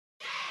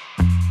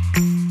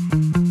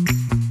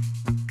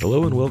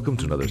Hello and welcome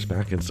to another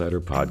SPAC Insider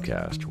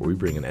podcast, where we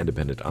bring an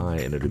independent eye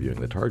in interviewing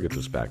the targets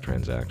of SPAC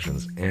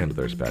transactions and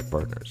their SPAC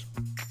partners.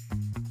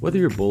 Whether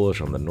you're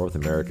bullish on the North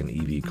American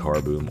EV car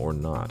boom or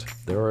not,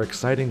 there are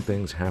exciting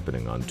things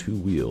happening on two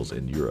wheels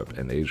in Europe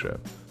and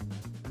Asia.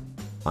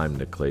 I'm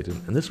Nick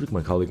Clayton, and this week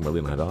my colleague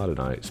Marlene Haddad and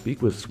I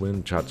speak with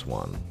Swin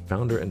Chatswan,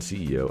 founder and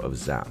CEO of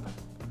Zapp.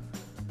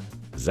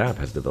 Zapp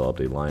has developed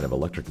a line of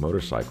electric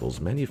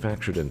motorcycles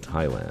manufactured in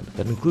Thailand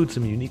that include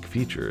some unique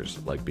features,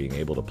 like being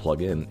able to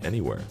plug in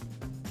anywhere.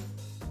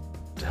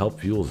 To help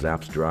fuel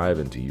Zapp's drive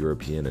into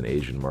European and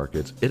Asian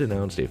markets, it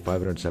announced a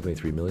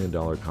 $573 million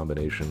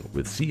combination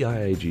with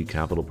CIIG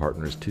Capital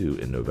Partners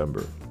II in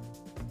November.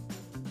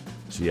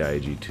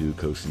 CIIG 2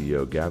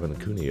 co-CEO Gavin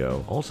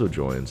Cuneo also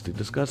joins to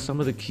discuss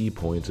some of the key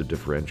points of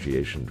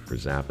differentiation for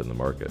Zapp in the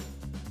market,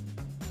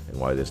 and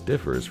why this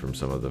differs from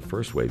some of the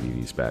first wave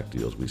EV SPAC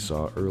deals we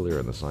saw earlier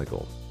in the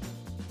cycle.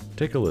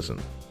 Take a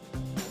listen.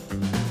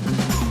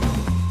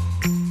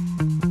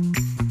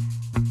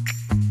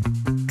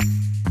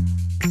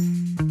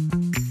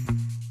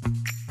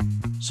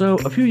 So,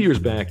 a few years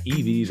back,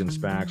 EVs and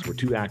SPACs were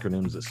two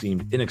acronyms that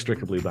seemed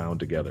inextricably bound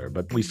together,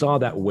 but we saw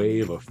that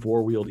wave of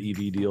four-wheeled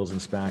EV deals in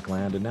SPAC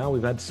land, and now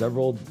we've had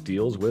several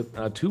deals with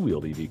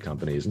two-wheeled EV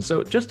companies. And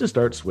so, just to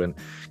start, Swin,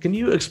 can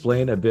you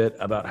explain a bit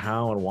about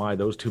how and why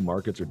those two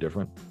markets are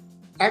different?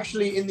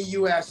 Actually, in the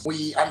US,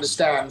 we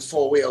understand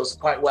four wheels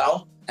quite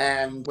well,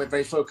 and we're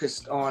very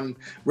focused on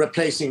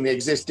replacing the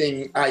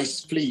existing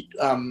ICE fleet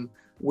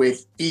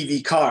with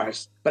EV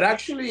cars. But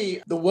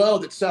actually, the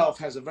world itself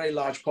has a very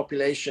large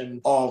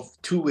population of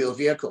two-wheel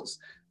vehicles.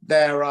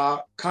 There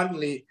are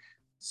currently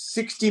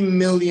 60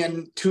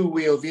 million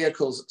two-wheel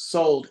vehicles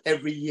sold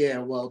every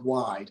year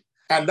worldwide.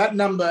 And that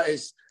number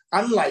is,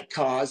 unlike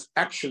cars,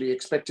 actually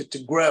expected to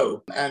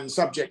grow, and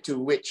subject to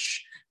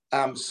which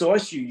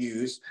source you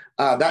use,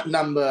 that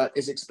number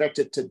is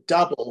expected to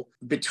double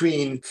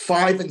between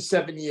 5 and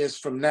 7 years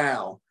from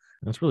now.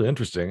 That's really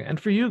interesting. And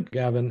for you,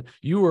 Gavin,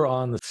 you were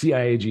on the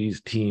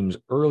CIIG's team's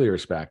earlier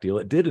SPAC deal.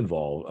 It did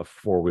involve a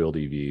four-wheeled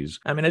EVs.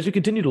 I mean, as you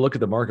continue to look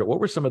at the market, what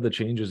were some of the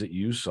changes that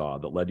you saw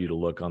that led you to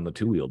look on the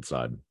two-wheeled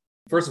side?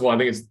 First of all, I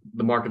think it's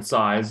the market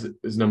size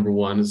is number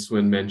one, as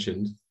Swin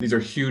mentioned. These are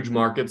huge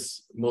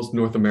markets. Most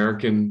North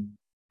American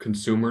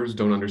consumers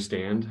don't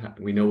understand.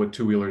 We know what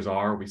two-wheelers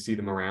are. We see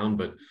them around,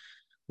 but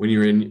when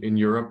you're in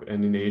Europe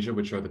and in Asia,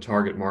 which are the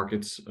target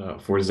markets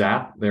for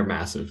Zapp, they're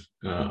massive.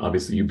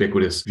 Obviously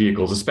ubiquitous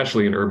vehicles,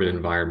 especially in urban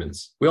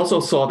environments. We also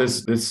saw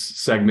this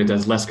segment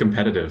as less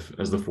competitive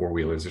as the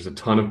four-wheelers. There's a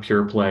ton of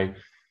pure play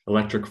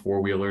electric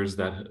four-wheelers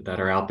that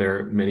are out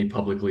there, many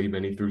publicly,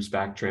 many through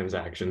SPAC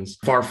transactions,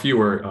 far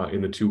fewer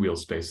in the two-wheel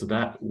space. So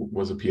that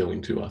was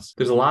appealing to us.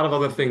 There's a lot of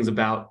other things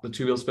about the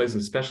two-wheel space,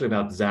 and especially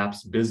about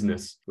Zapp's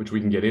business, which we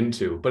can get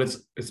into, but it's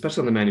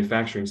especially on the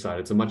manufacturing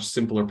side, it's a much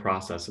simpler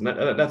process. And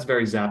that's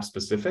very Zapp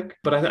specific,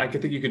 but I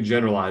think you could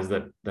generalize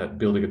that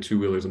building a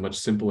two-wheeler is a much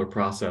simpler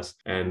process.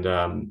 And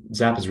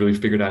Zapp has really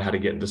figured out how to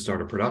get into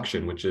startup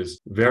production, which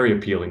is very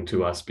appealing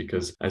to us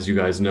because, as you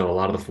guys know, a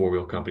lot of the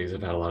four-wheel companies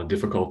have had a lot of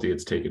difficulty.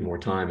 It's taken more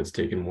time, it's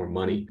taken more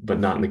money, but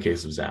not in the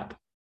case of Zapp.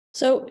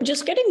 So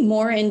just getting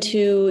more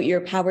into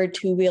your powered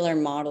two-wheeler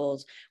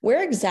models,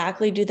 where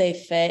exactly do they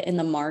fit in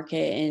the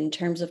market in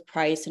terms of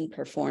price and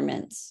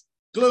performance?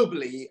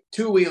 Globally,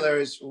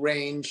 two-wheelers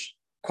range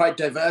quite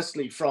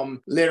diversely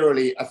from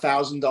literally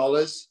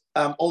 $1,000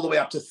 all the way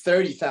up to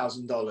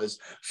 $30,000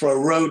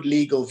 for road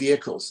legal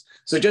vehicles.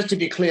 So just to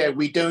be clear,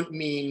 we don't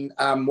mean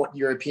what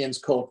Europeans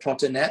call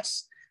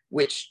trottinettes,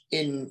 which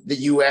in the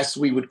US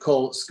we would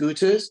call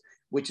scooters,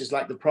 which is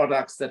like the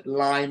products that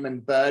Lime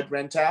and Bird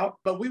rent out.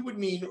 But we would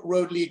mean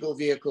road legal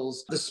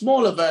vehicles. The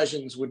smaller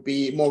versions would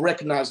be more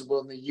recognizable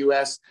in the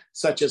US,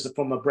 such as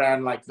from a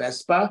brand like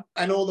Vespa,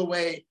 and all the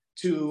way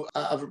to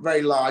a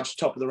very large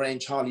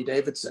top-of-the-range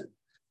Harley-Davidson.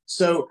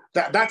 So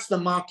that's the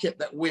market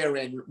that we're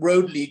in,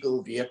 road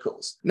legal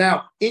vehicles.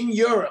 Now, in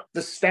Europe,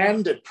 the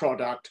standard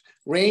product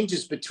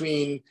ranges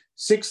between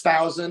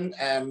 $6,000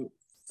 and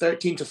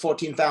 $13,000 to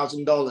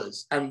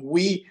 $14,000, and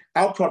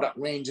our product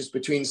ranges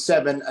between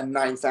 $7,000 and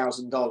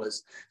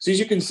 $9,000. So as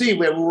you can see,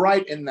 we're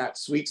right in that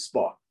sweet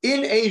spot.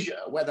 In Asia,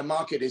 where the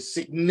market is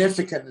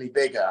significantly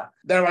bigger,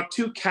 there are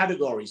two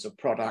categories of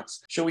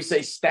products, shall we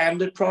say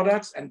standard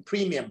products and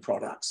premium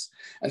products.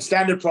 And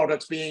standard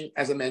products being,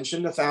 as I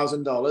mentioned,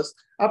 $1,000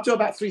 up to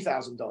about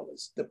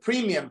 $3,000. The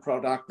premium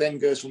product then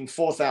goes from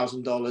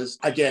 $4,000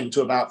 again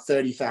to about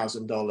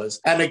 $30,000.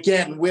 And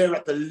again, we're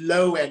at the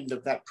low end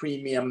of that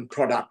premium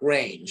product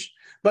range.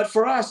 But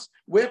for us,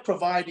 we're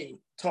providing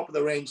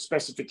top-of-the-range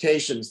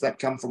specifications that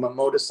come from a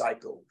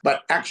motorcycle,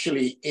 but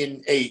actually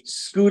in a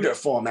scooter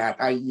format,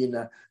 i.e. in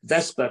a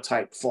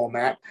Vespa-type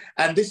format.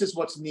 And this is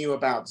what's new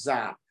about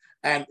Zapp.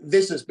 And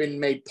this has been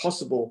made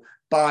possible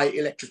by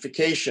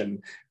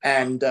electrification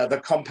and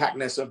the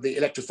compactness of the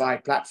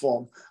electrified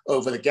platform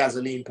over the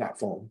gasoline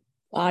platform.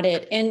 Got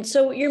it. And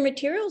so your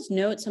materials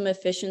note some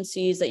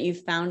efficiencies that you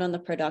found on the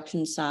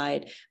production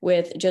side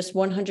with just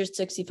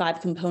 165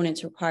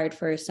 components required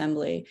for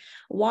assembly.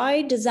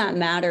 Why does that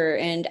matter?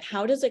 And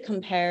how does it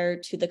compare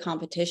to the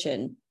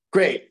competition?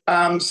 Great.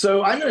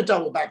 So I'm going to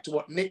double back to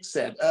what Nick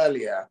said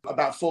earlier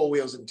about four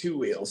wheels and two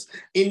wheels.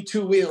 In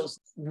two wheels,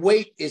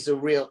 weight is a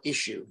real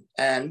issue.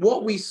 And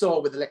what we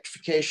saw with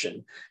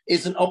electrification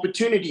is an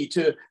opportunity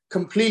to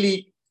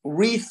completely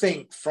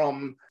rethink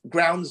from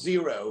ground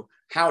zero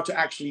how to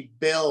actually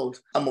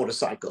build a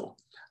motorcycle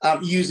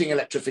using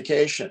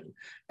electrification.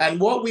 And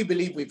what we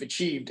believe we've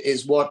achieved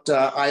is what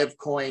I have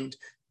coined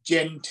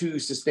Gen 2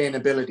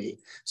 sustainability.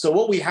 So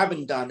what we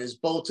haven't done is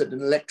bolted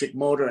an electric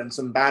motor and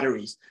some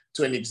batteries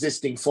to an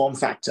existing form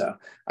factor.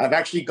 I've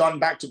actually gone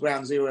back to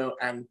ground zero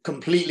and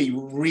completely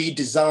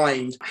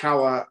redesigned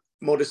how a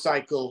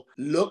motorcycle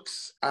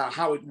looks,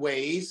 how it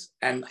weighs,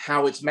 and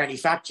how it's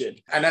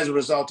manufactured. And as a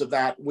result of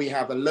that, we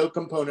have a low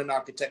component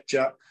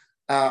architecture,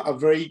 a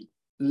very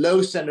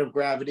low center of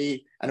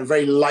gravity, and a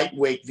very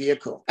lightweight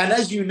vehicle. And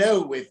as you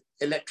know, with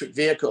electric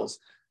vehicles,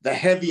 the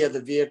heavier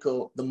the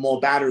vehicle, the more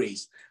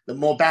batteries. The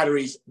more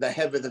batteries, the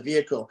heavier the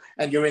vehicle.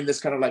 And you're in this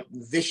kind of like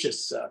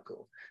vicious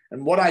circle.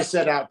 And what I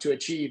set out to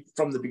achieve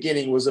from the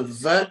beginning was a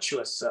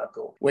virtuous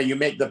circle where you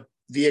make the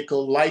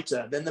vehicle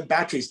lighter, then the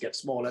batteries get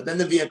smaller, then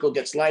the vehicle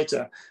gets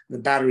lighter, the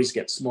batteries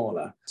get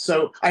smaller.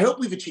 So I hope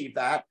we've achieved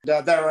that.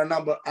 There are a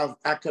number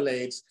of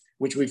accolades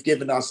which we've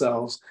given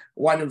ourselves,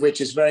 one of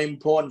which is very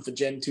important for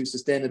Gen 2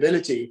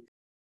 sustainability.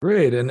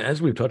 Great. And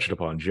as we've touched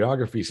upon,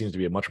 geography seems to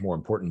be a much more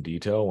important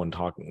detail when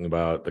talking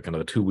about the kind of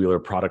the two-wheeler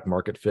product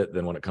market fit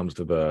than when it comes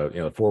to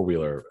the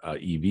four-wheeler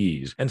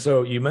EVs. And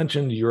so you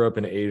mentioned Europe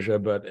and Asia,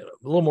 but a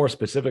little more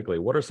specifically,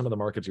 what are some of the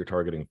markets you're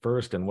targeting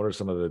first, and what are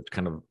some of the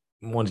kind of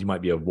ones you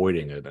might be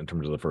avoiding in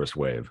terms of the first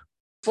wave?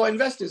 For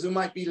investors who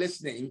might be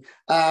listening,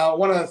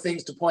 one of the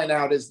things to point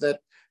out is that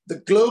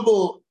the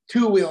global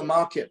two-wheel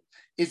market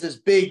is as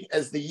big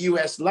as the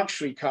US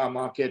luxury car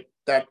market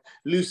that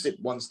Lucid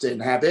wants to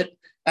inhabit,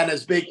 and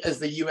as big as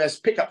the US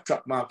pickup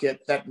truck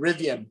market that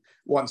Rivian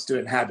wants to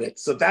inhabit.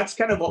 So that's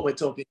kind of what we're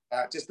talking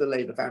about, just to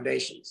lay the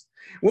foundations.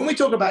 When we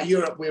talk about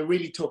Europe, we're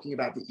really talking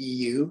about the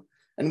EU.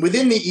 And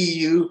within the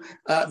EU,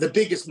 the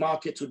biggest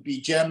markets would be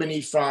Germany,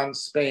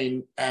 France,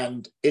 Spain,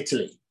 and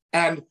Italy.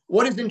 And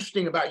what is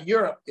interesting about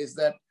Europe is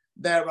that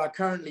there are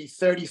currently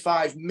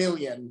 35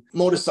 million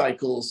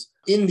motorcycles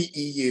in the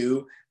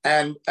EU.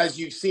 And as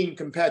you've seen,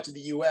 compared to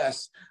the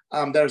US,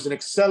 there's an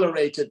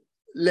accelerated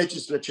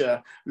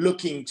legislature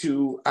looking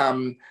to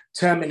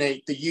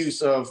terminate the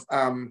use of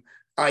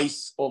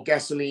ICE or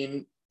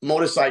gasoline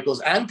motorcycles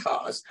and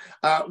cars,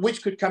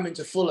 which could come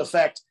into full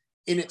effect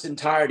in its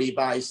entirety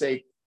by,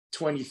 say,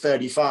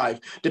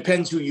 2035.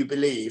 Depends who you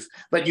believe.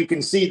 But you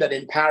can see that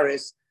in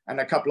Paris and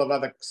a couple of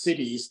other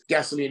cities,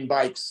 gasoline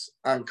bikes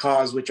and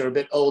cars, which are a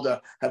bit older,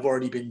 have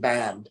already been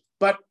banned.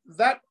 But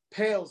that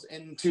pales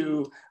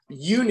into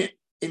unit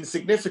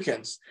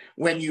insignificance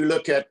when you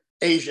look at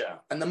Asia.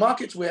 And the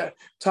markets we're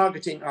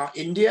targeting are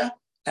India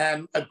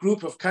and a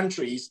group of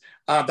countries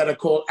that are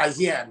called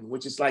ASEAN,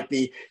 which is like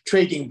the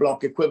trading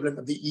bloc equivalent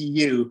of the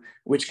EU,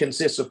 which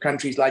consists of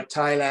countries like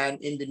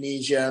Thailand,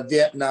 Indonesia,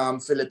 Vietnam,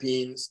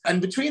 Philippines.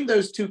 And between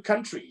those two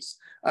countries,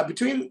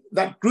 between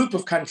that group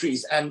of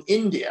countries and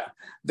India,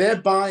 they're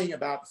buying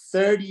about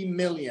 30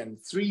 million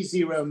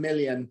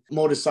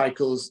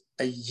motorcycles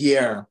a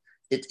year.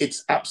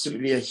 It's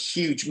absolutely a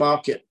huge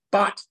market.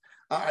 But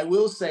I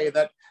will say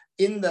that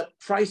in the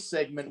price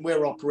segment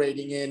we're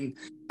operating in,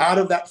 out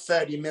of that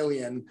 30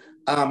 million,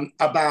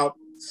 about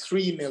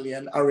 3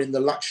 million are in the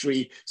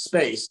luxury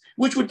space,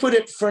 which would put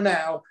it for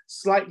now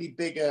slightly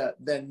bigger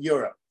than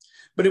Europe.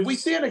 But if we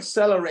see an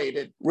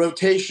accelerated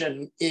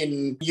rotation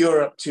in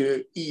Europe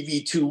to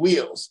EV two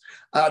wheels,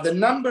 the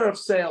number of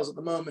sales at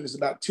the moment is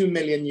about 2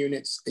 million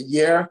units a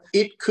year.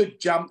 It could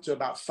jump to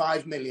about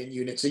 5 million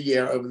units a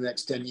year over the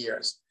next 10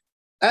 years.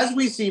 As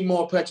we see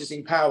more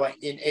purchasing power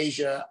in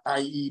Asia,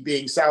 i.e.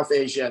 being South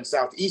Asia and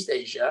Southeast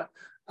Asia,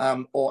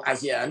 or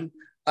ASEAN,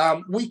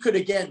 we could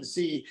again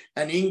see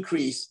an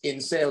increase in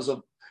sales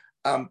of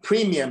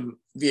premium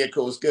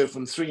vehicles go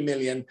from 3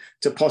 million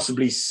to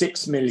possibly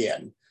 6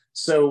 million.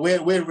 So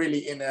we're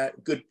really in a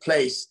good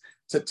place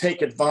to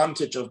take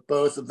advantage of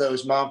both of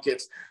those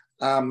markets,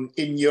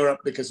 in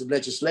Europe because of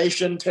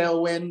legislation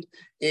tailwind,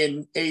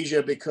 in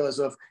Asia because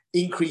of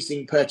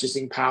increasing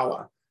purchasing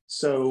power.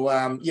 So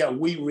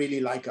we really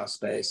like our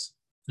space.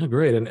 Oh,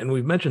 great. And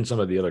we've mentioned some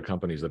of the other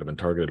companies that have been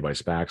targeted by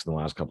SPACs in the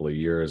last couple of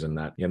years, and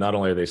that not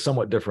only are they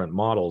somewhat different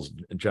models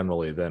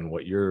generally than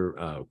what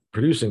you're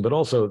producing, but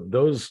also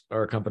those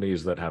are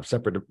companies that have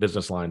separate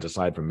business lines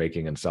aside from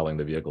making and selling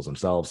the vehicles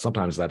themselves.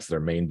 Sometimes that's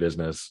their main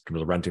business in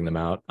terms of renting them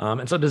out.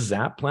 And so does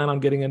Zapp plan on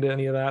getting into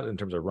any of that in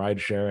terms of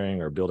ride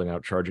sharing or building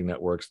out charging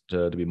networks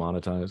to be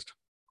monetized?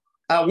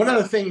 One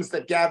of the things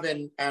that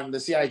Gavin and the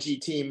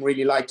CIG team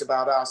really liked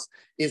about us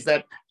is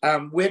that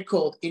we're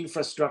called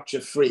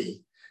infrastructure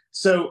free.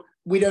 So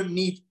we don't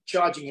need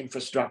charging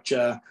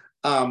infrastructure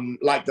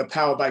like the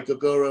Power by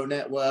Gogoro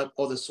network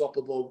or the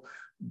swappable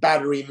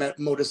battery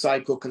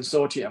motorcycle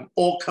consortium,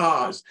 or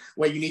cars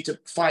where you need to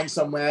find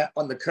somewhere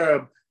on the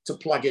curb to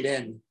plug it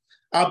in.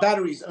 Our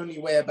batteries only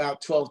weigh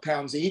about 12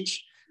 pounds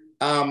each.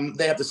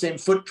 They have the same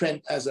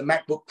footprint as a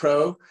MacBook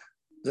Pro.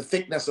 the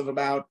thickness of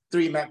about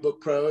 3 MacBook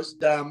Pros.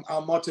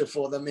 Our motto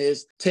for them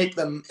is take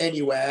them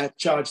anywhere,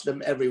 charge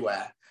them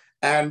everywhere.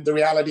 And the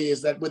reality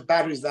is that with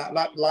batteries that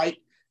light,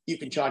 you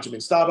can charge them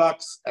in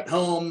Starbucks, at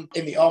home,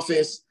 in the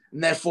office,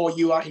 and therefore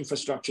you are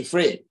infrastructure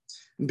free.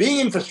 Being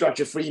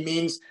infrastructure free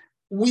means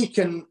we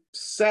can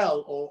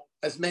sell or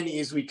as many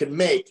as we can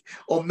make,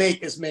 or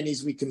make as many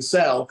as we can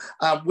sell.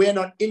 We're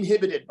not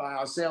inhibited by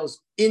our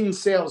sales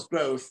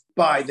growth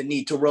by the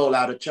need to roll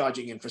out a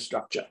charging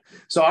infrastructure.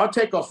 So our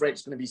takeoff rate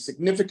is going to be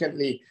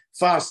significantly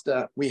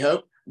faster, we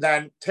hope,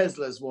 than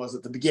Tesla's was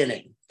at the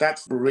beginning.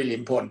 That's the really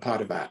important part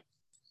of that.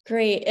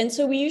 Great. And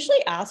so we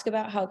usually ask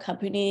about how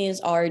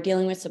companies are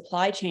dealing with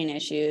supply chain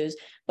issues,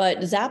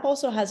 but Zapp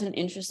also has an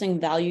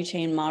interesting value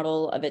chain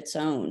model of its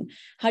own.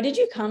 How did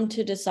you come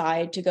to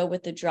decide to go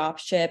with the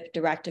dropship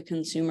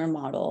direct-to-consumer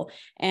model?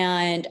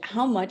 And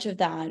how much of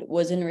that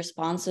was in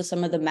response to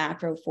some of the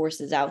macro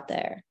forces out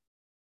there?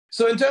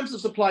 So in terms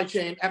of supply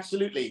chain,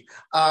 absolutely.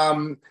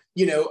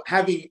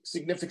 Having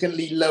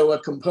significantly lower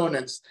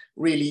components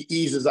really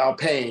eases our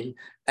pain.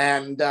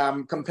 And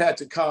compared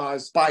to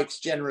cars, bikes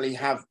generally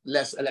have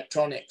less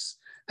electronics.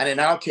 And in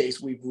our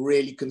case, we've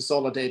really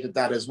consolidated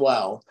that as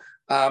well.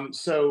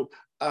 So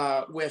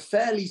we're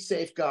fairly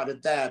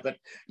safeguarded there, but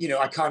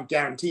I can't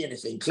guarantee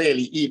anything,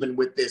 clearly, even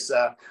with this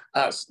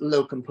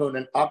low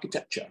component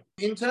architecture.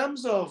 In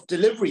terms of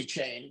delivery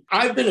chain,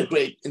 I've been a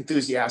great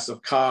enthusiast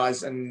of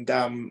cars and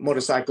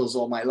motorcycles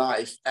all my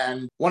life.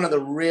 And one of the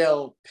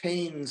real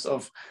pains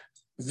of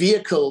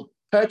vehicle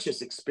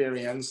purchase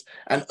experience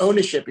and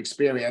ownership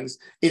experience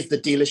is the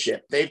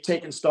dealership. They've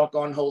taken stock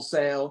on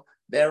wholesale.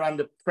 They're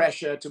under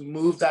pressure to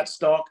move that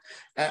stock.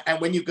 And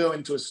when you go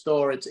into a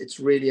store, it's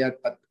really a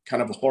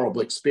kind of a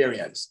horrible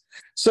experience.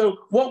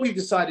 So what we've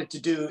decided to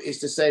do is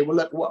to say, well,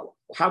 look,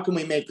 how can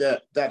we make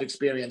that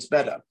experience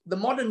better? The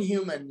modern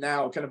human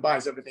now kind of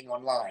buys everything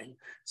online.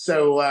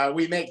 So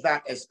we make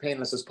that as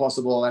painless as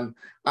possible. And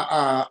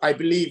I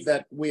believe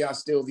that we are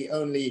still the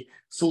only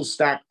full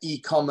stack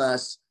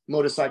e-commerce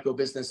motorcycle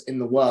business in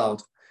the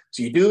world.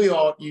 So you do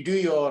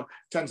your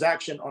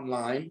transaction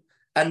online,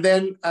 and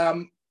then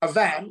a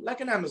van,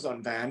 like an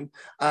Amazon van,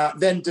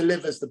 then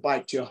delivers the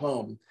bike to your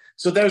home.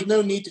 So there's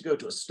no need to go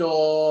to a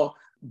store,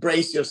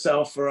 brace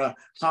yourself for a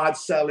hard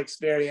sell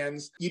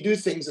experience. You do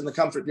things in the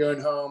comfort of your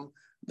own home.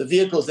 The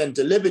vehicle's then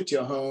delivered to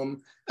your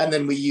home, and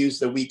then we use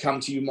the We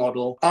Come to You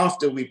model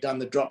after we've done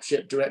the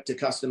dropship direct to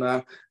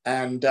customer,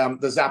 and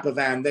the Zappa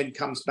van then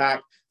comes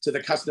back to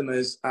the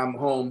customer's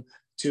home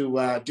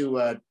to do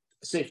a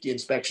safety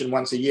inspection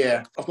once a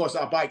year. Of course,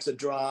 our bikes are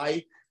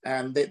dry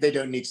and they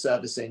don't need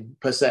servicing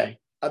per se.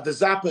 The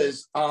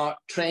Zappers are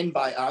trained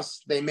by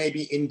us. They may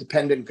be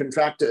independent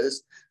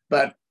contractors,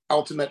 but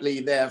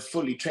ultimately they're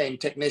fully trained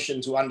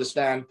technicians who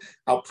understand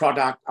our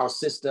product, our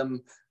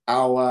system,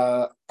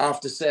 our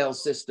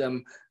after-sales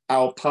system,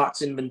 our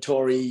parts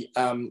inventory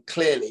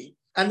clearly.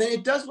 And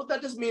then what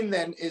that does mean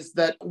then is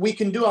that we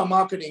can do our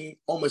marketing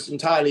almost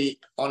entirely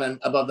on an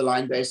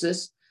above-the-line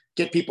basis,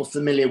 get people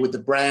familiar with the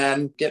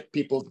brand, get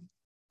people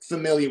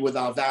familiar with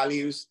our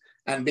values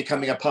and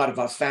becoming a part of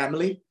our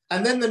family.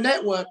 And then the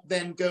network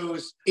then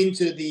goes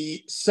into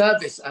the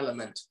service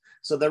element.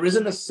 So there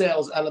isn't a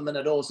sales element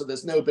at all. So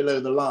there's no below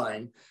the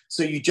line.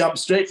 So you jump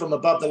straight from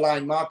above the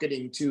line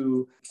marketing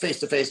to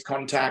face-to-face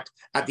contact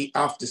at the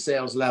after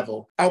sales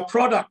level. Our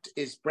product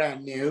is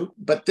brand new,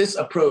 but this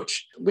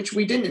approach, which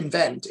we didn't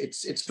invent,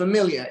 it's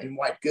familiar in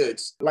white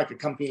goods, like a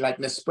company like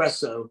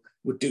Nespresso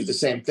would do the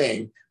same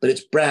thing, but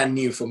it's brand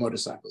new for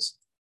motorcycles.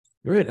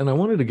 Great. And I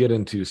wanted to get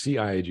into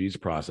CIIG's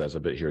process a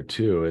bit here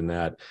too, in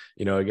that,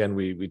 again,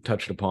 we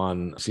touched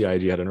upon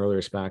CIIG had an earlier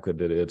SPAC that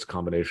did its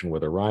combination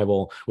with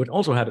Arrival, which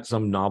also had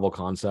some novel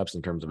concepts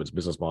in terms of its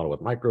business model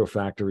with micro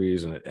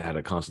factories, and it had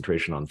a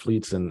concentration on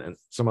fleets and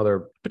some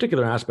other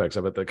particular aspects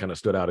of it that kind of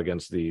stood out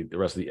against the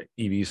rest of the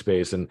EV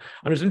space. And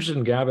I'm just interested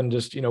in, Gavin,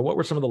 just, what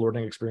were some of the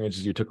learning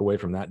experiences you took away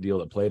from that deal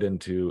that played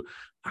into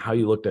how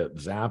you looked at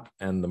Zapp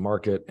and the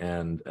market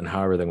and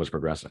how everything was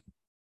progressing?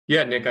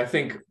 Yeah, Nick, I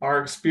think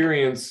our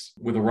experience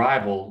with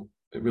Arrival,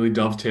 it really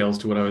dovetails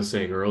to what I was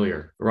saying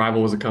earlier.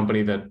 Arrival was a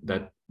company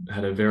that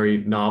had a very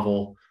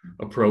novel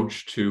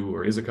approach to,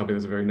 or is a company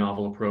that's a very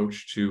novel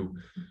approach to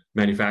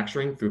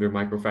manufacturing through their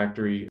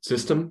microfactory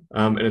system.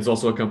 And it's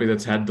also a company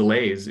that's had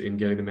delays in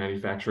getting the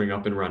manufacturing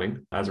up and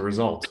running as a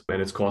result,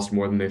 and it's cost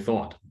more than they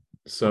thought.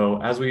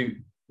 So as we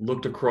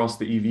looked across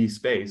the EV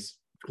space,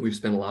 we've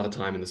spent a lot of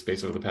time in the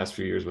space over the past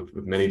few years with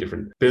many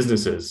different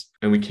businesses,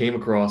 and we came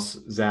across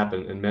Zapp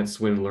and met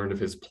Swin and learned of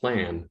his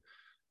plan.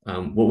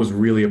 What was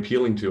really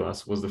appealing to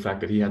us was the fact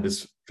that he had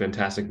this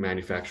fantastic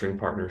manufacturing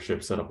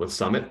partnership set up with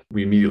Summit.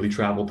 We immediately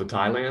traveled to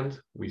Thailand.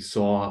 We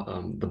saw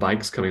the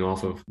bikes coming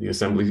off of the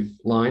assembly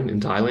line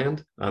in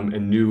Thailand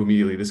and knew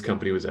immediately this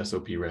company was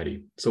SOP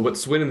ready. So what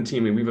Swin and the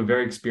team, and we have a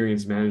very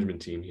experienced management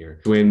team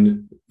here,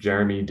 Swin,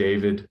 Jeremy,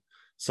 David,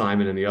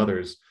 Simon, and the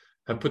others,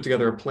 have put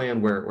together a plan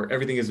where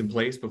everything is in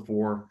place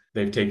before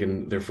they've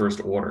taken their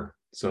first order.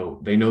 So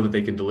they know that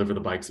they can deliver the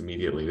bikes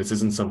immediately. This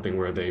isn't something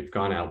where they've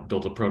gone out,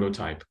 built a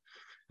prototype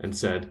and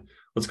said,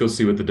 let's go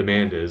see what the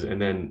demand is.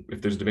 And then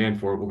if there's demand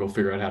for it, we'll go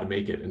figure out how to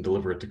make it and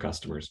deliver it to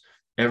customers.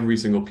 Every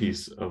single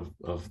piece of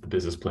the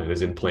business plan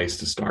is in place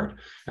to start.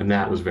 And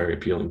that was very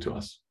appealing to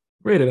us.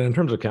 Great. And in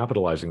terms of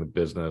capitalizing the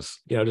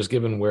business, just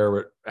given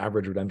where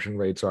average redemption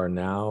rates are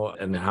now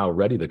and how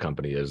ready the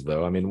company is,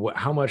 though, I mean,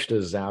 how much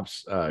does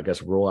Zap's,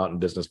 rollout and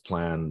business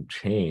plan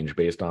change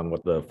based on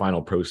what the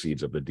final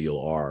proceeds of the deal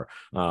are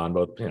on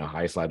both,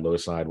 high side, low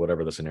side,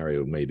 whatever the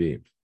scenario may be?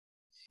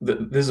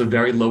 This is a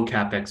very low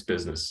CapEx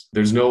business.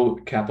 There's no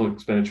capital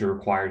expenditure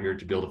required here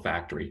to build a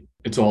factory.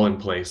 It's all in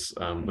place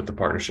with the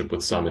partnership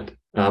with Summit.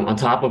 On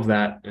top of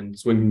that, and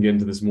Swin can get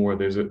into this more,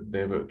 they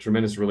have a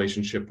tremendous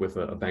relationship with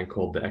a bank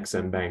called the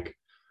EXIM Bank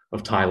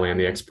of Thailand,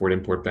 the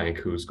Export-Import Bank,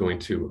 who's going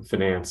to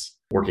finance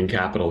working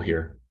capital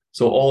here.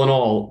 So all in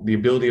all, the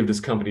ability of this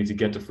company to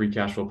get to free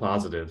cash flow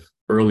positive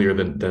earlier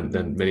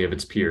than many of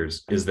its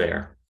peers is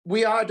there.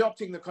 We are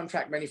adopting the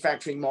contract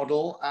manufacturing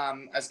model,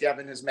 as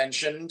Gavin has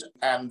mentioned,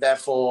 and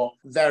therefore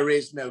there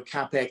is no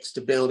CapEx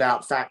to build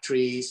out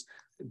factories,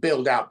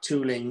 build out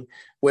tooling.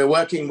 We're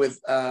working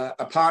with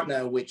a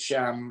partner which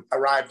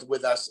arrived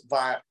with us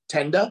via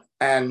tender,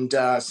 and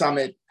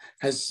Summit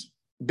has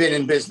been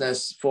in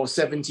business for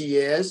 70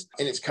 years,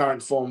 in its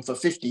current form for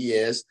 50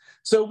 years.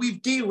 So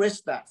we've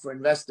de-risked that for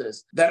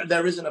investors.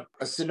 There isn't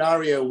a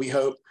scenario, we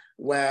hope,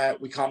 where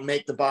we can't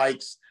make the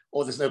bikes,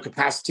 or there's no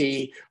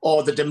capacity,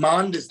 or the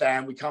demand is there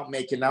and we can't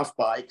make enough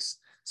bikes.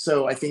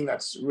 So I think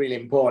that's really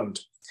important.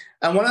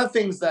 And one of the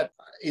things that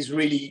is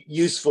really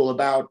useful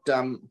about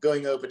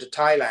going over to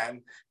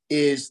Thailand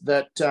is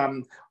that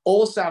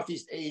all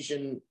Southeast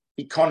Asian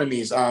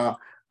economies are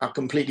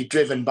completely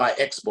driven by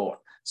export.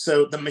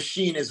 So the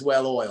machine is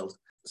well oiled.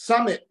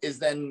 Summit is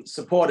then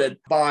supported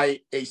by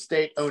a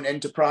state-owned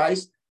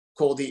enterprise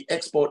called the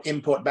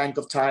Export-Import Bank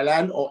of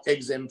Thailand, or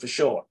EXIM for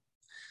short.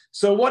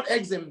 So what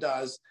EXIM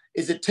does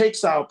is it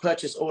takes our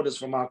purchase orders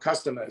from our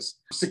customers,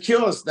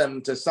 secures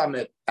them to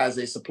Summit as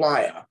a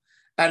supplier,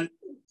 and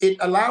it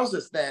allows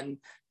us then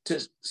to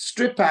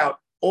strip out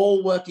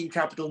all working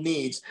capital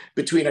needs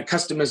between a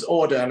customer's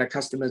order and a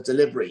customer's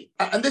delivery.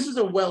 And this is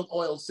a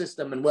well-oiled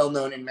system and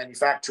well-known in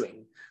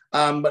manufacturing,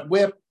 but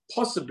we're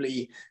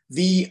possibly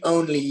the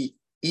only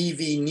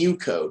EV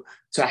newco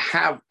to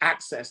have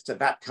access to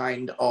that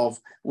kind of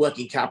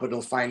working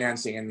capital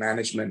financing and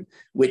management,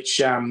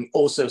 which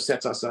also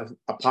sets us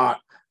apart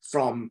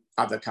from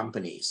other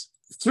companies.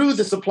 Through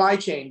the supply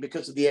chain,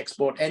 because of the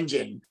export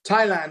engine,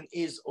 Thailand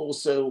is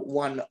also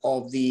one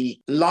of the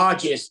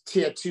largest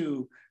tier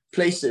 2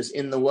 places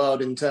in the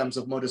world in terms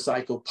of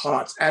motorcycle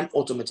parts and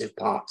automotive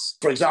parts.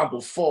 For example,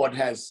 Ford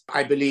has,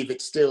 I believe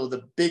it's still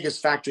the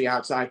biggest factory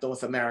outside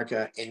North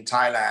America in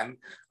Thailand.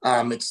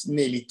 It's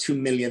nearly 2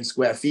 million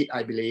square feet,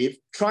 I believe.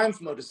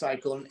 Triumph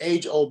Motorcycle, an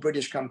age-old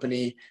British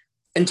company,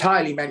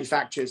 entirely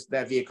manufactures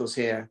their vehicles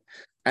here.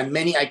 And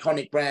many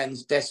iconic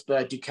brands,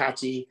 Despa,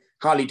 Ducati,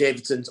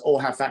 Harley-Davidsons, all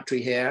have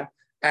factory here.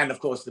 And of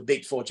course, the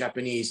big 4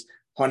 Japanese,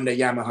 Honda,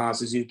 Yamaha,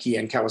 Suzuki,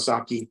 and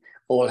Kawasaki,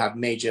 all have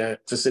major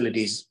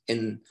facilities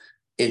in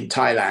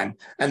Thailand.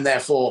 And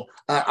therefore,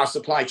 our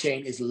supply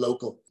chain is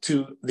local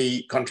to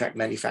the contract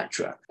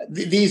manufacturer.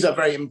 These are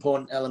very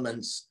important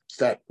elements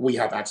that we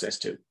have access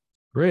to.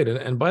 Great.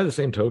 And by the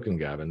same token,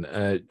 Gavin,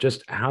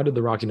 just how did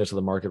the rockiness of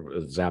the market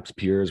with Zap's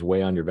peers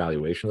weigh on your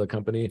valuation of the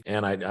company?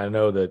 And I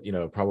know that,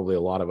 probably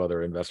a lot of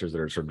other investors that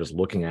are sort of just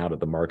looking out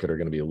at the market are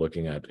going to be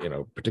looking at,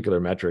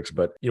 particular metrics.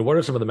 But, what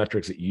are some of the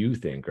metrics that you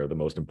think are the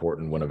most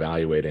important when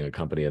evaluating a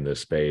company in this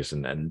space?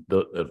 And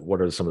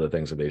what are some of the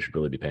things that they should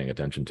really be paying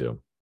attention to?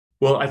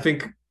 Well, I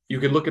think you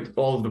can look at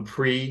all of the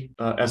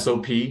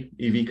pre-SOP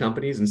EV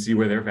companies and see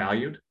where they're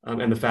valued.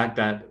 And the fact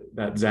that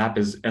Zap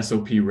is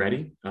SOP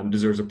ready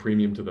deserves a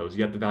premium to those.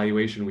 Yet the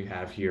valuation we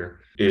have here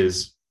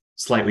is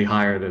slightly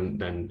higher than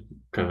kind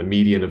of the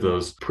median of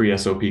those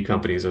pre-SOP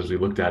companies as we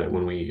looked at it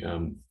when we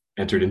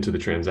entered into the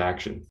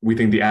transaction. We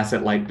think the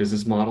asset-light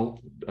business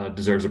model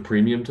deserves a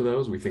premium to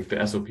those. We think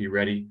the SOP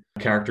ready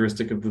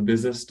characteristic of the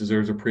business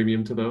deserves a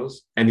premium to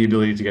those, and the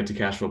ability to get to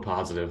cash flow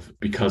positive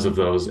because of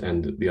those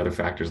and the other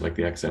factors like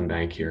the EXIM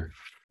Bank here.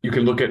 You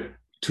can look at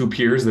 2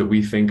 peers that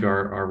we think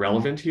are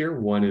relevant here.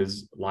 One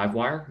is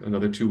Livewire,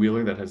 another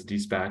 2-wheeler that has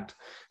de-SPACed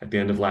at the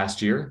end of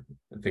last year.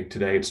 I think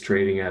today it's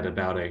trading at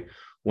about a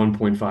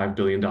 $1.5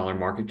 billion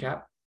market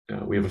cap.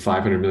 We have a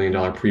 $500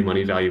 million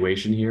pre-money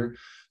valuation here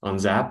on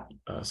Zap,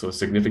 so a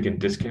significant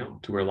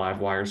discount to where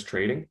Livewire is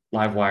trading.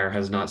 Livewire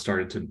has not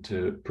started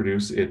to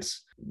produce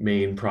its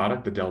main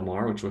product, the Del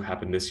Mar, which will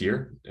happen this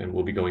year, and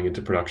will be going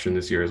into production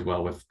this year as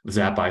well with the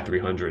Zap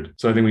i300.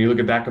 So I think when you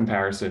look at that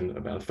comparison,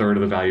 about a third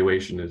of the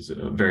valuation is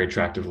a very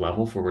attractive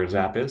level for where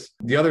Zap is.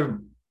 The other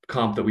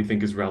comp that we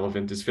think is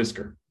relevant is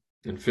Fisker.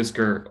 And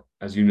Fisker,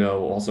 as you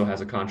know, also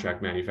has a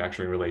contract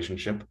manufacturing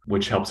relationship,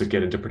 which helps it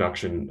get into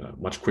production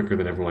much quicker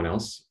than everyone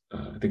else.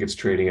 I think it's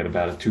trading at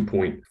about a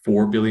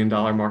 $2.4 billion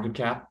market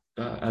cap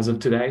as of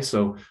today.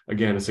 So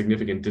again, a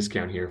significant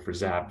discount here for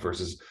Zap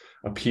versus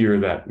a peer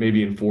that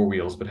maybe in 4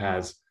 wheels, but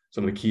has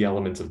some of the key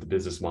elements of the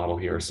business model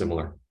here are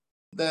similar.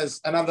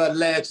 There's another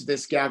layer to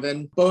this,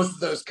 Gavin. Both of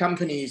those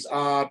companies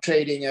are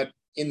trading at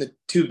in the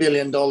 $2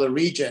 billion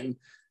region,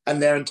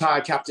 and their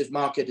entire captive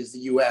market is the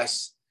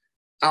US.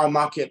 Our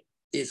market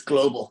is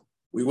global.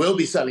 We will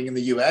be selling in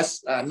the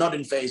US, not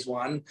in phase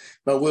one,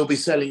 but we'll be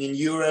selling in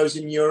euros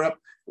in Europe.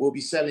 We'll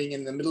be selling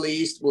in the Middle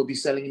East. We'll be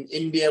selling in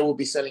India. We'll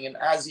be selling in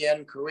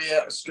ASEAN,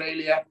 Korea,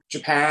 Australia,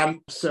 Japan.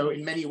 So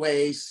in many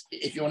ways,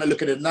 if you want to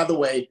look at it another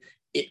way,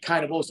 it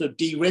kind of also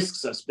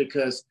de-risks us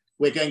because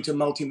we're going to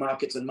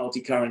multi-markets and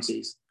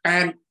multi-currencies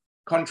and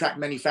contract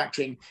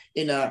manufacturing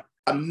in a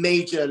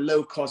major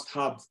low-cost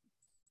hub,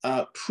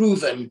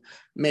 proven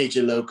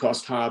major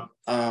low-cost hub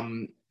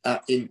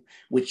in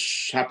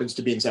which happens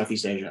to be in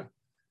Southeast Asia.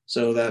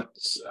 So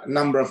that's a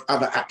number of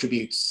other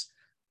attributes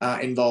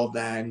involved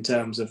there in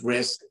terms of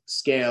risk,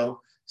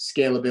 scale,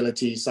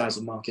 scalability, size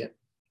of market.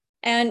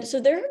 And so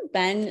there have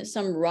been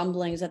some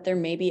rumblings that there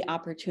may be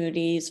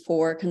opportunities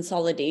for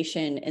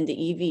consolidation in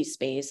the EV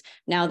space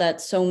now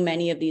that so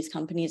many of these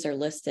companies are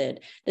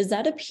listed. Does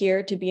that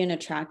appear to be an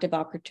attractive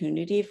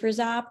opportunity for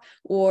Zapp,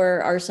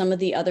 or are some of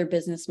the other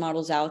business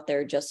models out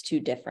there just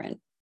too different?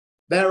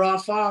 There are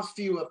far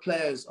fewer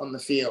players on the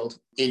field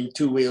in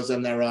two wheels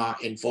than there are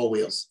in four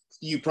wheels.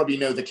 You probably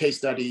know the case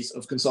studies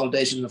of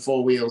consolidation in the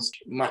four wheels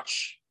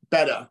much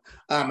better.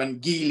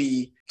 And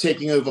Geely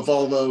taking over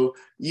Volvo,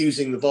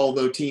 using the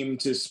Volvo team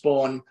to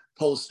spawn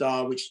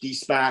Polestar, which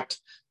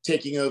de-SPACed,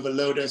 taking over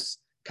Lotus,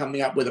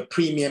 coming up with a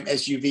premium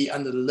SUV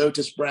under the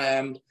Lotus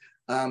brand,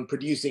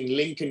 producing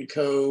Lynk &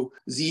 Co,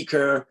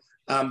 Zeekr,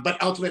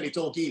 but ultimately it's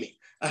all Geely.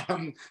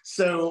 That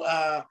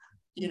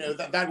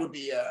would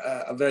be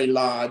a very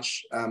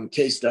large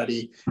case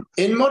study.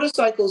 In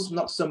motorcycles,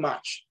 not so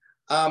much.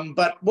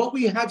 But what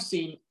we have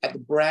seen at the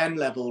brand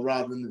level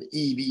rather than the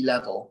EV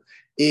level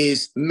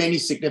is many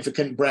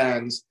significant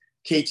brands,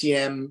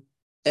 KTM,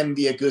 MV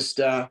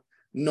Agusta,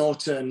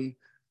 Norton,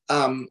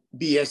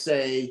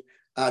 BSA.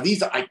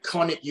 These are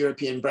iconic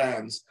European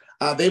brands.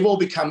 They've all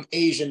become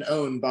Asian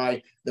owned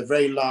by the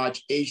very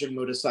large Asian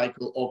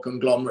motorcycle or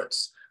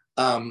conglomerates,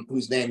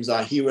 whose names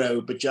are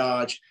Hero,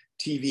 Bajaj,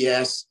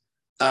 TVS,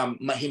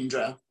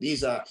 Mahindra.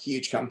 These are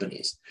huge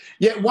companies.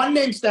 Yet one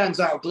name stands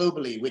out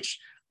globally, which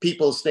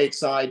people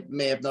stateside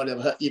may have not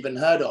even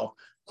heard of,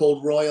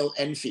 called Royal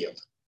Enfield.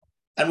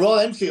 And Royal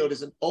Enfield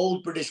is an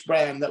old British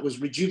brand that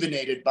was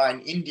rejuvenated by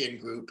an Indian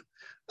group.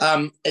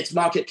 Its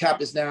market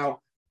cap is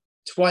now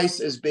twice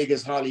as big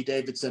as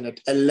Harley-Davidson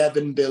at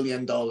 $11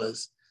 billion.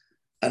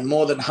 And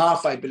more than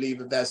half, I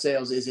believe, of their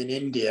sales is in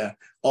India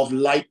of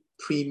light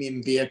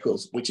premium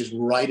vehicles, which is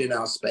right in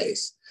our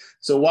space.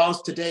 So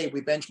whilst today we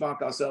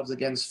benchmark ourselves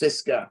against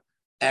Fisker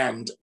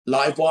and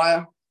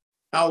Livewire,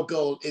 our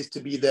goal is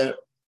to be the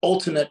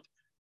alternate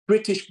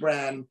British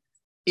brand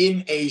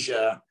in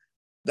Asia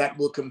that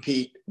will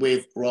compete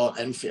with Royal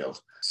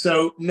Enfield.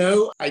 So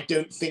no, I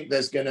don't think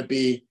there's going to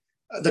be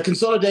the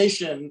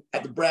consolidation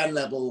at the brand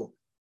level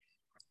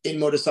in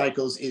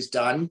motorcycles is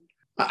done.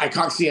 I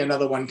can't see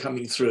another one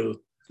coming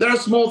through. There are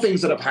small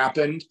things that have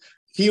happened.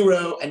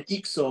 Hero and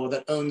Exor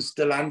that owns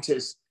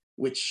Stellantis,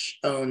 which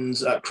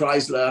owns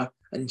Chrysler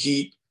and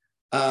Jeep.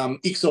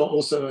 Exor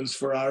also owns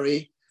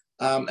Ferrari.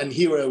 And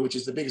Hero, which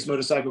is the biggest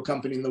motorcycle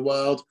company in the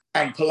world,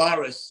 and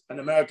Polaris, an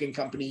American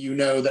company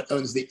that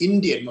owns the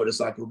Indian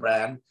motorcycle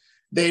brand.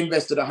 They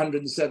invested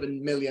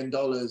 $107 million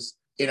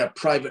in a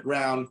private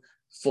round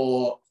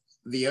for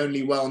the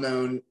only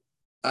well-known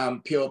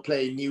pure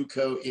play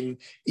newco in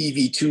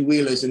EV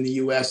two-wheelers in the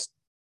US,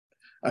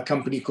 a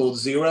company called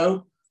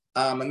Zero.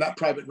 And that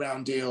private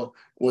round deal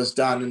was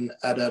done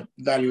at a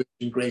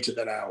valuation greater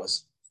than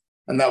ours.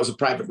 And that was a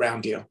private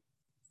round deal.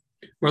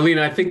 Marlene,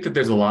 I think that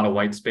there's a lot of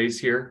white space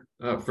here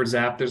for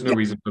Zapp. There's no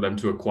reason for them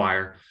to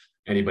acquire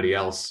anybody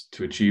else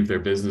to achieve their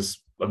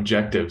business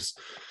objectives.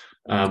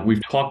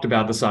 We've talked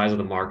about the size of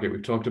the market.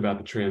 We've talked about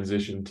the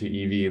transition to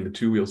EV in the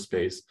two-wheel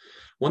space.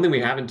 One thing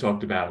we haven't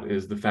talked about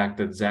is the fact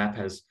that Zapp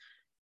is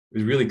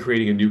really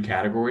creating a new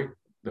category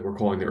that we're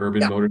calling the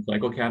urban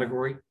motorcycle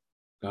category.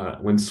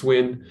 When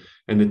Swin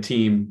and the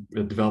team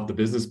developed the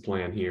business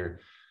plan here,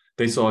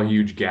 they saw a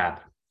huge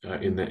gap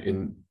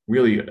in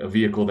really a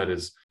vehicle that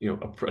is, an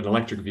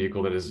electric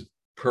vehicle that is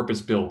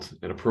purpose-built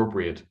and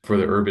appropriate for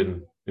the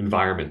urban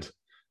environment.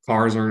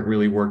 Cars aren't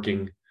really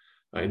working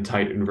in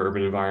tight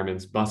urban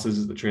environments.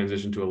 Buses, the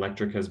transition to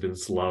electric has been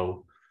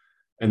slow,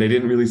 and they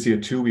didn't really see a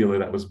two-wheeler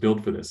that was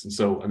built for this. And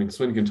so,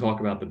 Swin can talk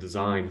about the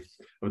design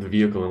of the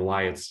vehicle and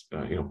why it's,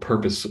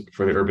 purpose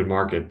for the urban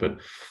market. But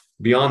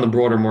beyond the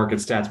broader market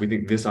stats, we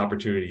think this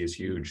opportunity is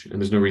huge, and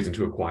there's no reason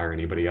to acquire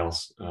anybody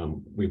else.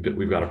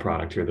 We've got a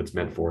product here that's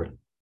meant for it.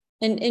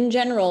 And in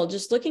general,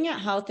 just looking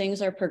at how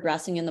things are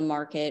progressing in the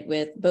market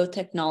with both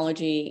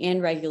technology and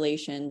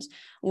regulations,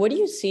 what do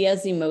you see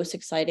as the most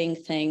exciting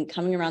thing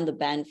coming around the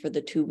bend for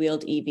the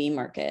two-wheeled EV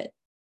market?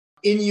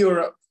 In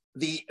Europe,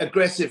 the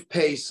aggressive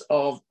pace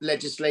of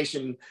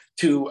legislation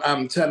to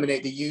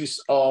terminate the use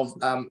of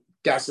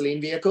gasoline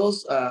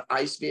vehicles,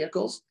 ICE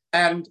vehicles.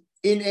 And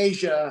in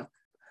Asia,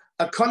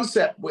 a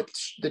concept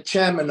which the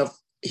chairman of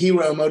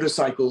Hero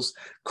Motorcycles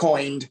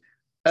coined,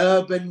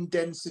 urban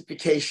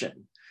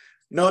densification.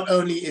 Not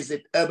only is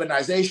it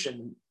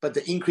urbanization, but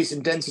the increase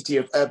in density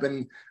of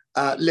urban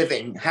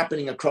living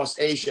happening across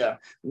Asia,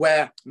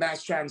 where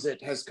mass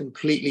transit has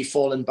completely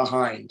fallen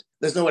behind.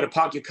 There's nowhere to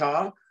park your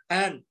car.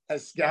 And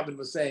as Gavin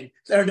was saying,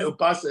 there are no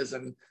buses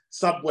and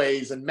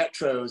subways and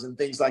metros and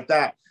things like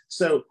that.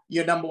 So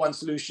your number one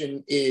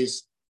solution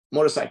is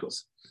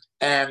motorcycles.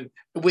 And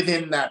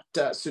within that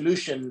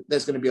solution,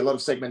 there's going to be a lot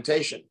of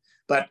segmentation.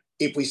 But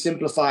if we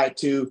simplify it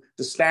to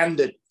the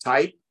standard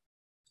type,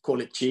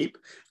 call it cheap,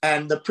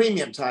 and the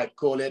premium type,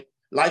 call it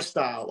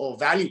lifestyle or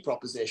value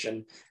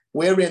proposition,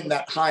 we're in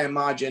that higher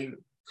margin,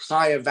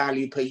 higher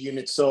value per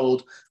unit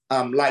sold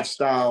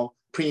lifestyle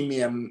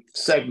premium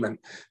segment.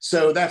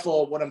 So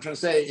therefore, what I'm trying to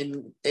say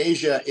in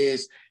Asia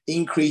is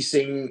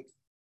increasing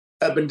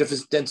urban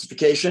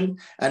densification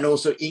and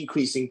also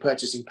increasing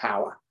purchasing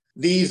power.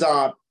 These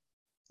are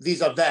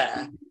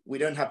there. We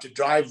don't have to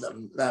drive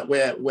them.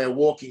 We're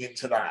walking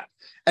into that.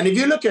 And if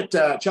you look at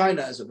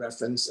China as a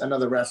reference,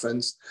 another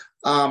reference,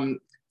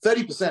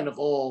 30% of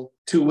all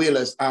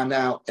two-wheelers are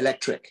now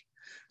electric.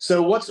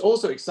 So what's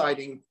also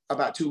exciting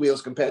about two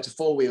wheels compared to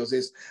four wheels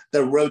is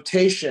the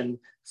rotation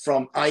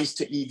from ICE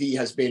to EV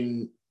has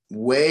been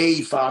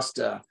way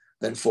faster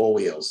than four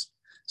wheels.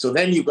 So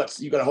then you've got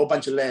a whole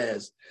bunch of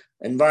layers: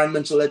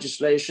 environmental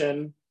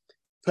legislation,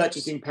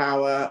 purchasing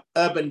power,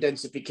 urban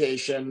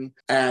densification,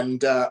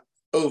 and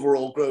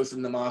overall growth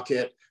in the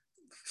market,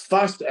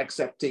 faster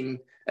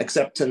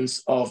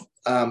acceptance of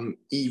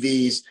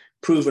EVs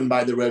proven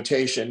by the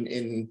rotation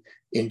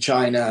in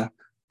China.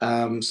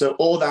 So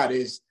all that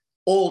is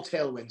all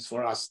tailwinds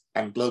for us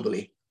and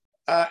globally.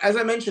 As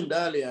I mentioned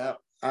earlier,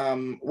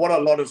 what a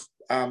lot of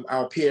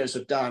our peers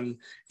have done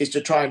is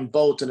to try and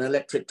bolt an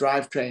electric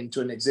drivetrain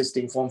to an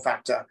existing form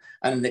factor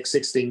and an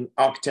existing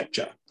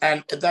architecture.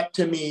 And that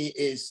to me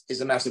is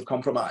a massive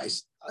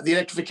compromise. The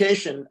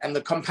electrification and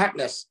the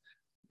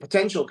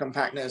potential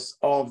compactness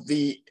of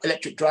the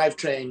electric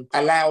drivetrain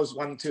allows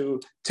one to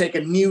take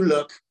a new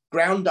look,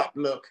 ground up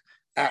look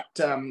at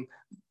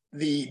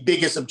the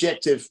biggest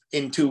objective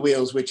in two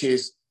wheels, which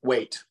is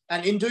weight.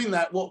 And in doing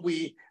that, what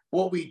we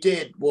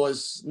did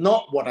was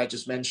not what I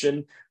just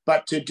mentioned,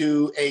 but to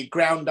do a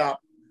ground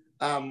up,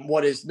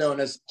 what is known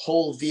as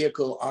whole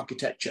vehicle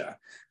architecture.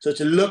 So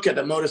to look at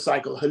a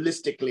motorcycle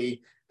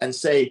holistically and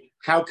say,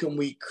 how can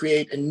we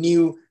create a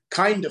new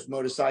kind of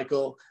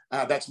motorcycle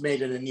that's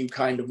made in a new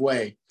kind of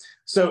way?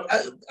 So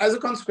as a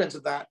consequence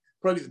of that,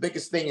 probably the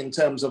biggest thing in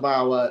terms of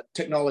our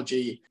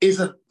technology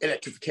isn't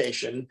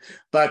electrification,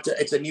 but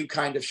it's a new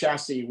kind of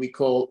chassis we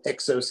call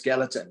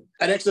exoskeleton.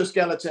 An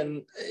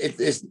exoskeleton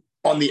is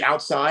on the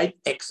outside,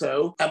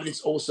 exo, and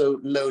it's also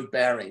load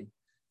bearing.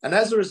 And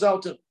as a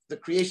result of the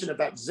creation of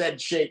that Z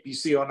shape you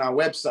see on our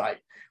website,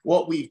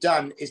 what we've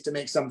done is to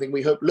make something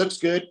we hope looks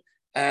good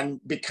and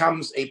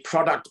becomes a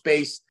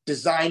product-based,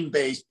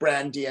 design-based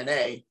brand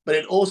DNA. But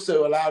it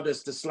also allowed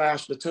us to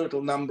slash the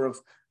total number of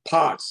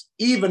parts,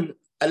 even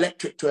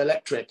electric to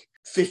electric,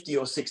 50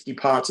 or 60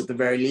 parts at the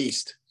very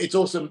least. It's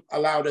also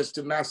allowed us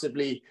to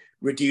massively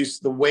reduce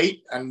the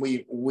weight, and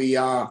we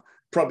are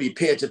probably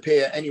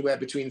peer-to-peer anywhere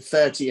between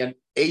 30 and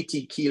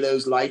 80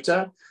 kilos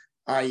lighter,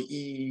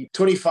 i.e.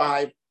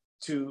 25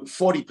 to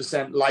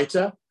 40%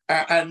 lighter,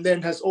 and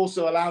then has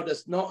also allowed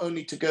us not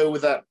only to go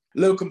with a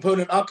low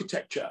component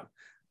architecture,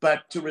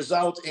 but to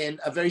result in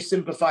a very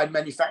simplified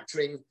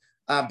manufacturing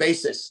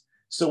basis.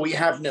 So we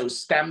have no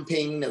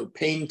stamping, no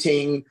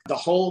painting. The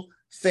whole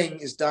thing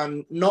is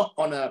done not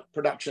on a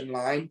production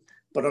line,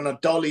 but on a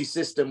dolly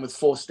system with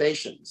 4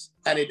 stations.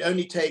 And it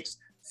only takes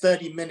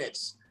 30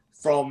 minutes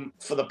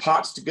for the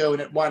parts to go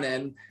in at one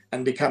end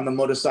and become the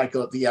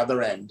motorcycle at the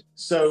other end.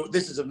 So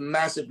this is a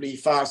massively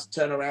fast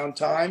turnaround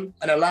time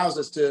and allows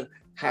us to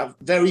have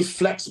very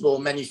flexible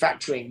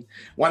manufacturing.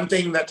 One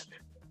thing that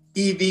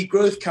EV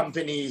growth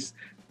companies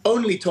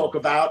only talk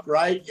about,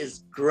 right,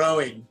 is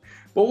growing.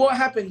 But what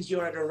happens,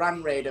 you're at a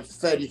run rate of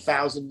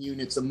 30,000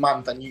 units a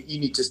month and you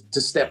need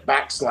to step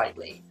back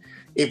slightly.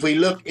 If we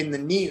look in the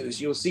news,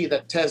 you'll see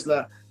that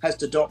Tesla has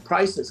to drop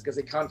prices because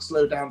they can't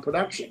slow down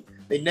production.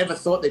 They never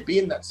thought they'd be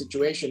in that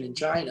situation in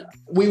China.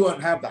 We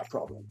won't have that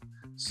problem.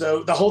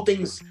 So the whole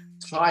thing's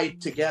tied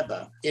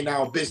together in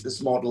our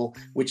business model,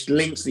 which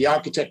links the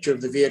architecture of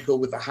the vehicle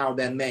with how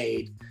they're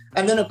made.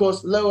 And then, of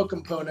course, lower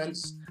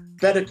components,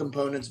 better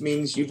components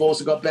means you've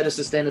also got better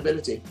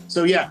sustainability.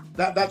 So yeah,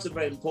 that's a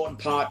very important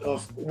part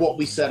of what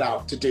we set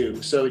out to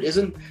do. So it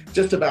isn't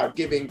just about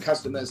giving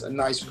customers a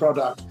nice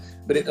product,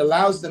 but it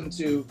allows them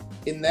to,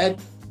 in their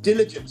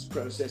diligence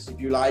process, if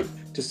you like,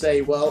 to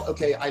say, well,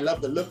 okay, I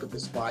love the look of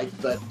this bike,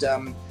 but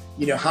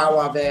how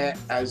are they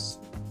as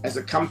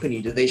a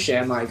company? Do they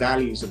share my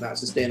values about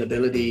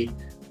sustainability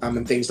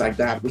and things like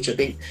that, which I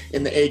think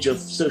in the age of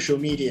social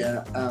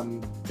media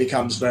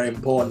becomes very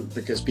important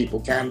because people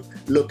can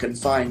look and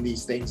find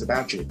these things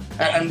about you.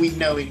 And we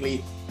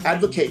knowingly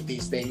advocate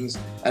these things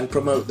and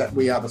promote that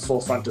we are the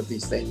forefront of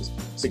these things,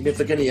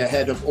 significantly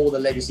ahead of all the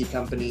legacy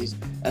companies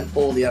and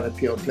all the other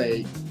pure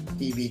play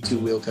EV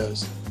two-wheel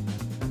cos.